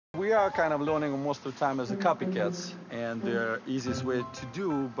we are kind of learning most of the time as a copycats, and the easiest way to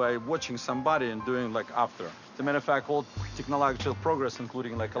do by watching somebody and doing like after. As a matter of fact, all technological progress,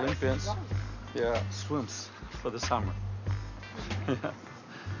 including like Olympians, swims for the summer.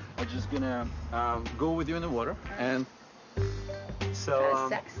 I'm just gonna go with you in the water, and so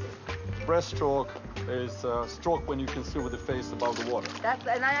sexy. breaststroke is a stroke when you can see with the face above the water.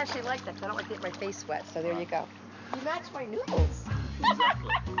 And I actually like that because I don't like to get my face wet. So there you go. You match my noodles.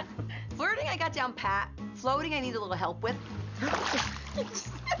 Exactly. Flirting, I got down pat. Floating, I need a little help with.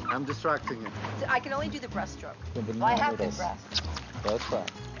 I'm distracting you. I can only do the breaststroke. I have good breasts. That's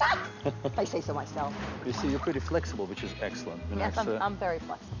right. If I say so myself. You see, you're pretty flexible, which is excellent. Yes, I'm very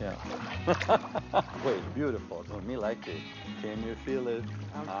flexible. Yeah. Wait, beautiful. Oh, me like it. Can you feel it?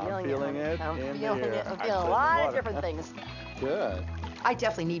 I'm feeling it. I'm in feeling the it. air. I'm feeling a lot of different things. Good. I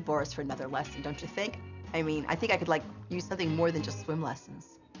definitely need Boris for another lesson, don't you think? I mean, I think I could like use something more than just swim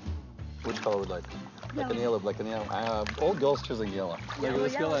lessons. Which color would you like? Like an yellow, like an yellow. All girls choosing yellow. Yellow,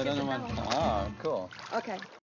 This color, I don't know yellow. what. Ah, cool. Okay.